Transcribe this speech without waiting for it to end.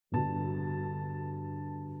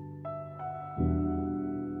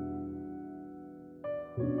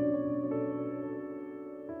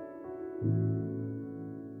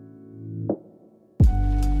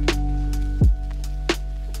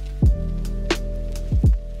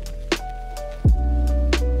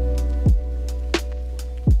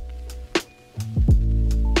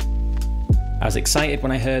was excited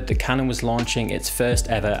when I heard that Canon was launching its first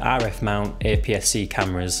ever RF mount APS-C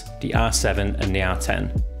cameras, the R7 and the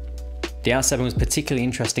R10. The R7 was particularly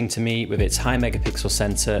interesting to me with its high megapixel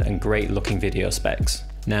sensor and great looking video specs.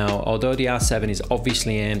 Now, although the R7 is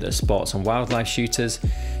obviously aimed at sports and wildlife shooters,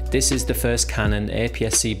 this is the first Canon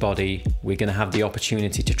APS-C body we're going to have the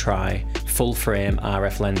opportunity to try full frame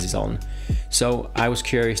RF lenses on. So I was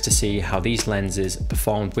curious to see how these lenses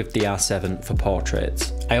performed with the R7 for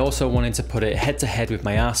portraits. I also wanted to put it head to head with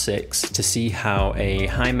my R6 to see how a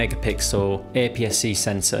high megapixel APS-C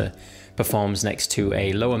sensor performs next to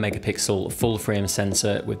a lower megapixel full frame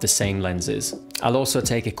sensor with the same lenses. I'll also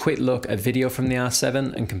take a quick look at video from the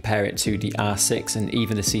R7 and compare it to the R6 and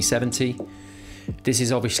even the C70. This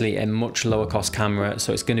is obviously a much lower cost camera,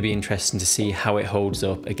 so it's going to be interesting to see how it holds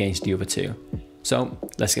up against the other two. So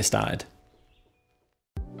let's get started.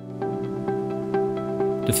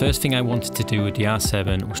 The first thing I wanted to do with the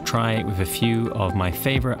R7 was try it with a few of my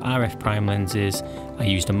favourite RF prime lenses I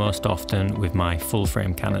use the most often with my full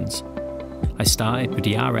frame Canons. I started with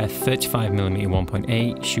the RF 35mm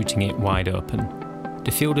 1.8, shooting it wide open.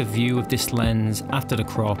 The field of view of this lens after the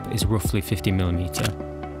crop is roughly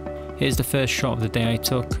 50mm. Here's the first shot of the day I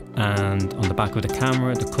took, and on the back of the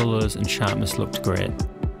camera the colours and sharpness looked great.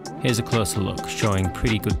 Here's a closer look, showing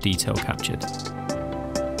pretty good detail captured.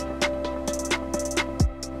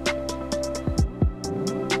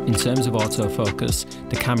 In terms of autofocus,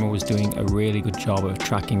 the camera was doing a really good job of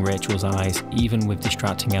tracking Rachel's eyes, even with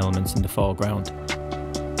distracting elements in the foreground.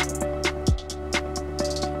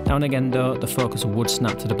 Now and again though, the focus would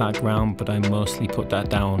snap to the background, but I mostly put that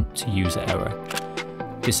down to user error.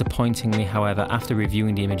 Disappointingly, however, after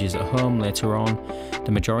reviewing the images at home later on,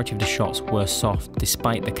 the majority of the shots were soft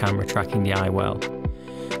despite the camera tracking the eye well.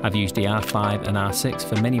 I've used the R5 and R6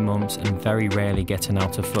 for many months and very rarely get an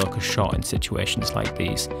out of focus shot in situations like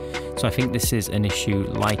these, so I think this is an issue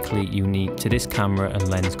likely unique to this camera and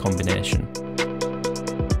lens combination.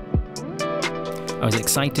 I was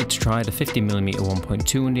excited to try the 50mm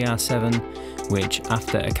 1.2 on the R7, which,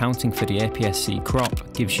 after accounting for the APS-C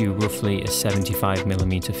crop, gives you roughly a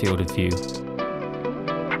 75mm field of view.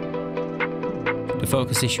 The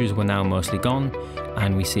focus issues were now mostly gone,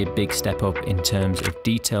 and we see a big step up in terms of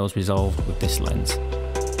details resolved with this lens.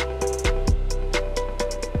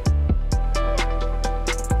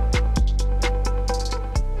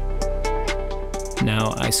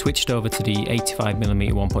 Now I switched over to the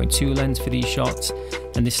 85mm 1.2 lens for these shots,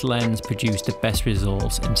 and this lens produced the best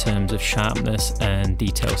results in terms of sharpness and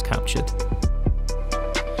details captured.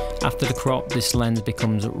 After the crop, this lens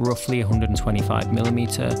becomes roughly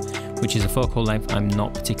 125mm, which is a focal length I'm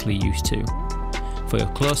not particularly used to. For a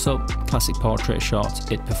close-up, classic portrait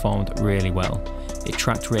shot, it performed really well. It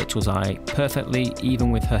tracked Rachel's eye perfectly,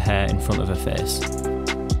 even with her hair in front of her face.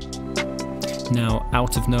 Now,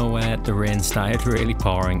 out of nowhere, the rain started really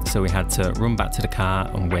pouring, so we had to run back to the car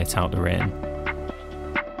and wait out the rain.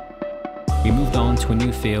 We moved on to a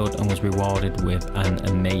new field and was rewarded with an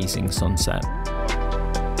amazing sunset.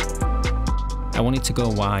 I wanted to go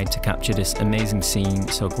wide to capture this amazing scene,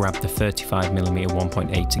 so grabbed the 35mm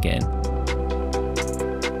 1.8 again.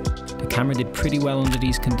 The camera did pretty well under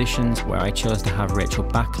these conditions, where I chose to have Rachel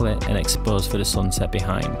backlit and exposed for the sunset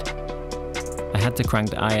behind. I had to crank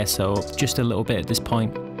the ISO up just a little bit at this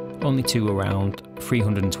point, only to around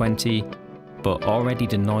 320, but already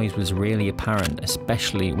the noise was really apparent,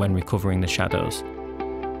 especially when recovering the shadows.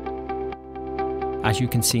 As you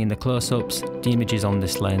can see in the close-ups, the images on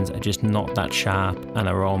this lens are just not that sharp and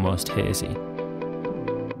are almost hazy.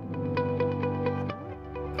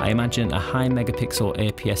 I imagine a high megapixel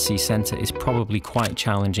APS-C sensor is probably quite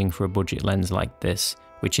challenging for a budget lens like this,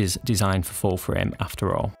 which is designed for full frame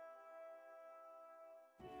after all.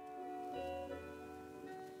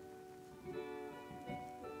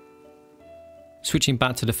 Switching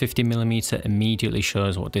back to the 50mm immediately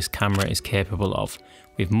shows what this camera is capable of,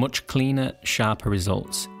 with much cleaner, sharper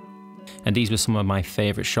results. And these were some of my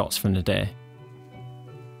favourite shots from the day.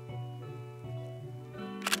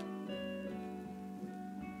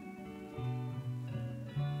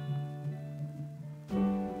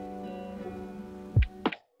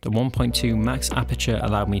 The 1.2 max aperture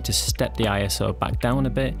allowed me to step the ISO back down a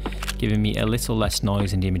bit, giving me a little less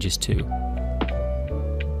noise in the images too.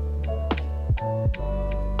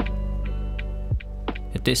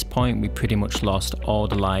 At this point, we pretty much lost all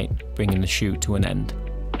the light, bringing the shoot to an end.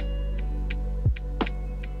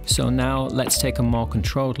 So now let's take a more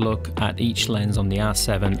controlled look at each lens on the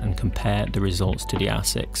R7 and compare the results to the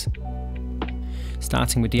R6.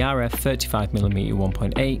 Starting with the RF 35mm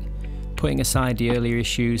 1.8, putting aside the earlier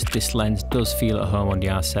issues, this lens does feel at home on the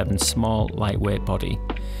R7's small, lightweight body,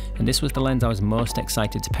 and this was the lens I was most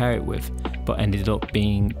excited to pair it with, but ended up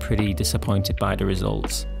being pretty disappointed by the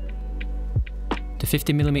results. The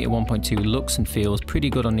 50mm 1.2 looks and feels pretty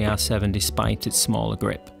good on the R7 despite its smaller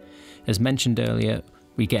grip. As mentioned earlier,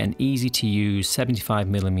 we get an easy to use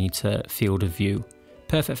 75mm field of view.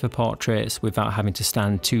 Perfect for portraits without having to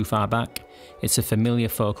stand too far back. It's a familiar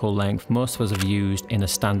focal length most of us have used in a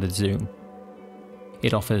standard zoom.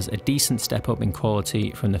 It offers a decent step up in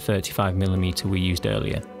quality from the 35mm we used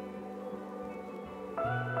earlier.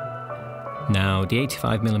 Now, the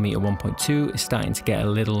 85mm 1.2 is starting to get a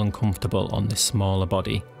little uncomfortable on this smaller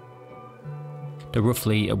body. The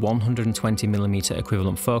roughly 120mm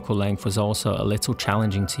equivalent focal length was also a little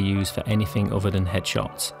challenging to use for anything other than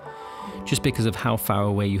headshots, just because of how far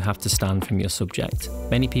away you have to stand from your subject.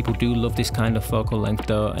 Many people do love this kind of focal length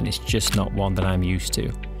though, and it's just not one that I'm used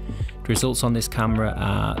to. The results on this camera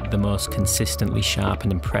are the most consistently sharp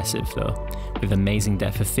and impressive though, with amazing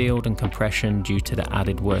depth of field and compression due to the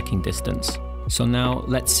added working distance. So now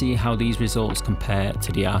let's see how these results compare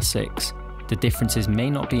to the R6. The differences may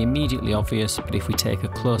not be immediately obvious, but if we take a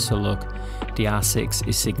closer look, the R6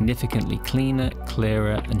 is significantly cleaner,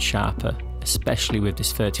 clearer and sharper, especially with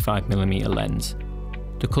this 35mm lens.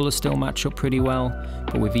 The colours still match up pretty well,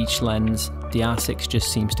 but with each lens, the R6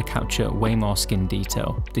 just seems to capture way more skin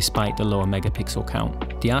detail, despite the lower megapixel count.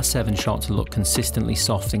 The R7 shot to look consistently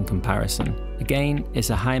soft in comparison. Again,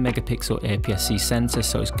 it's a high megapixel APS-C sensor,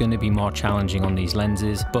 so it's going to be more challenging on these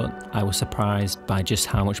lenses, but I was surprised by just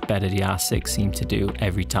how much better the R6 seemed to do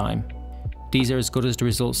every time. These are as good as the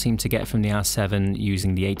results seem to get from the R7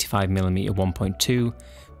 using the 85mm 1.2,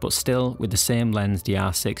 but still, with the same lens, the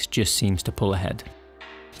R6 just seems to pull ahead.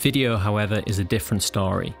 Video, however, is a different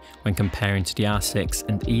story when comparing to the R6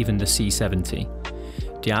 and even the C70.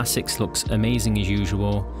 The R6 looks amazing as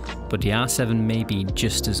usual, but the R7 may be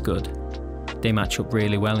just as good. They match up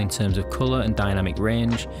really well in terms of colour and dynamic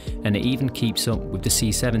range, and it even keeps up with the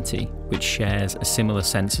C70, which shares a similar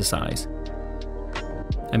sensor size.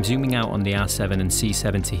 I'm zooming out on the R7 and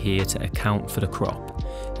C70 here to account for the crop,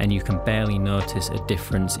 and you can barely notice a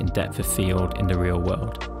difference in depth of field in the real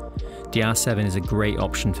world. The R7 is a great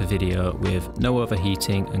option for video with no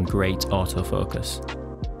overheating and great autofocus.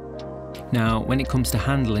 Now, when it comes to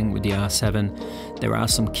handling with the R7, there are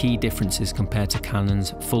some key differences compared to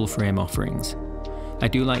Canon's full frame offerings. I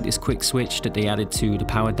do like this quick switch that they added to the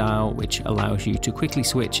power dial, which allows you to quickly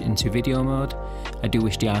switch into video mode. I do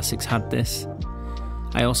wish the R6 had this.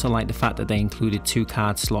 I also like the fact that they included 2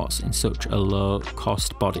 card slots in such a low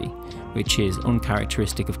cost body, which is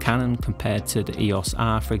uncharacteristic of Canon compared to the EOS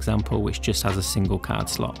R, for example, which just has a single card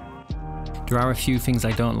slot. There are a few things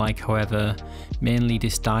I don't like, however, mainly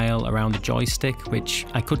this dial around the joystick, which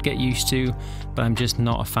I could get used to, but I'm just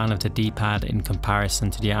not a fan of the D-pad in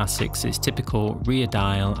comparison to the R6's typical rear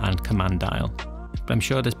dial and command dial. But I'm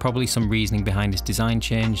sure there's probably some reasoning behind this design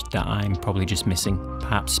change that I'm probably just missing,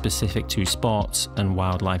 perhaps specific to sports and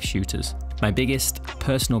wildlife shooters. My biggest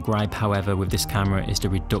personal gripe, however, with this camera is the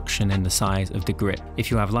reduction in the size of the grip. If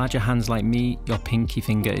you have larger hands like me, your pinky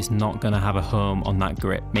finger is not going to have a home on that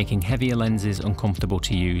grip, making heavier lenses uncomfortable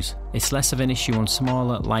to use. It's less of an issue on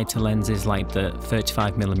smaller, lighter lenses like the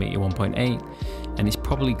 35mm 1.8, and it's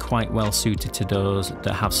probably quite well suited to those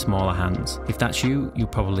that have smaller hands. If that's you, you'll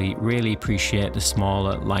probably really appreciate the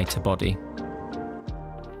smaller, lighter body.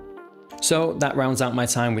 So that rounds out my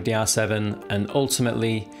time with the R7, and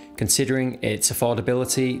ultimately, considering its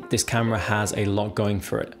affordability, this camera has a lot going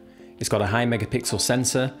for it. It's got a high megapixel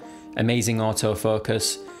sensor, amazing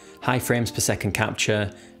autofocus, high frames per second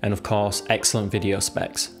capture, and of course, excellent video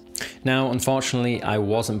specs. Now, unfortunately, I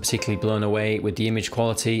wasn't particularly blown away with the image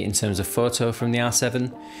quality in terms of photo from the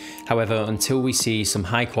R7. However, until we see some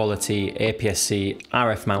high quality APS-C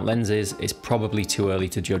RF mount lenses, it's probably too early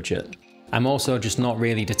to judge it. I'm also just not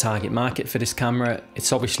really the target market for this camera.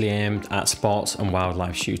 It's obviously aimed at sports and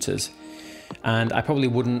wildlife shooters. And I probably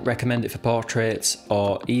wouldn't recommend it for portraits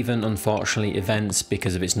or even, unfortunately, events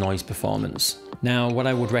because of its noise performance. Now, what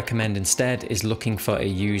I would recommend instead is looking for a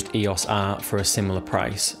used EOS R for a similar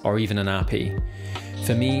price, or even an RP.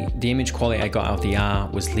 For me, the image quality I got out of the R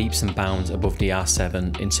was leaps and bounds above the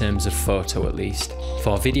R7 in terms of photo at least.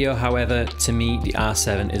 For video, however, to me the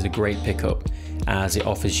R7 is a great pickup, as it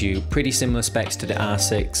offers you pretty similar specs to the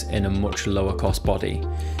R6 in a much lower cost body,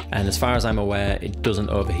 and as far as I'm aware, it doesn't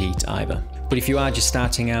overheat either. But if you are just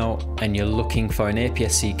starting out and you're looking for an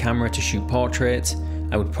APS-C camera to shoot portraits,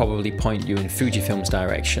 I would probably point you in Fujifilm's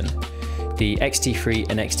direction. The X-T3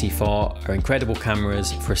 and X-T4 are incredible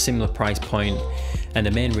cameras for a similar price point, and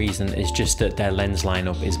the main reason is just that their lens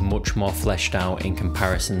lineup is much more fleshed out in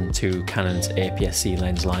comparison to Canon's APS-C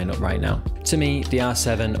lens lineup right now. To me, the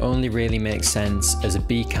R7 only really makes sense as a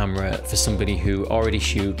B camera for somebody who already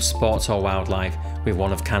shoots sports or wildlife with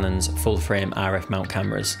one of Canon's full-frame RF mount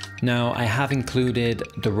cameras. Now, I have included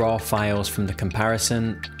the raw files from the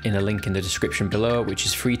comparison in a link in the description below, which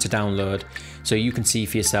is free to download, so you can see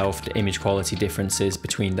for yourself the image quality differences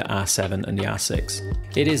between the R7 and the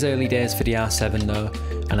R6. It is early days for the R7 though,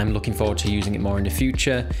 and I'm looking forward to using it more in the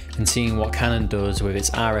future and seeing what Canon does with its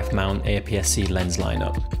RF mount APS-C lens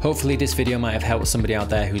lineup. Hopefully this video might have helped somebody out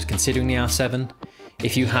there who's considering the R7.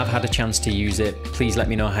 If you have had a chance to use it, please let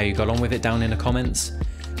me know how you got on with it down in the comments.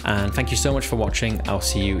 And thank you so much for watching. I'll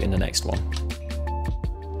see you in the next one.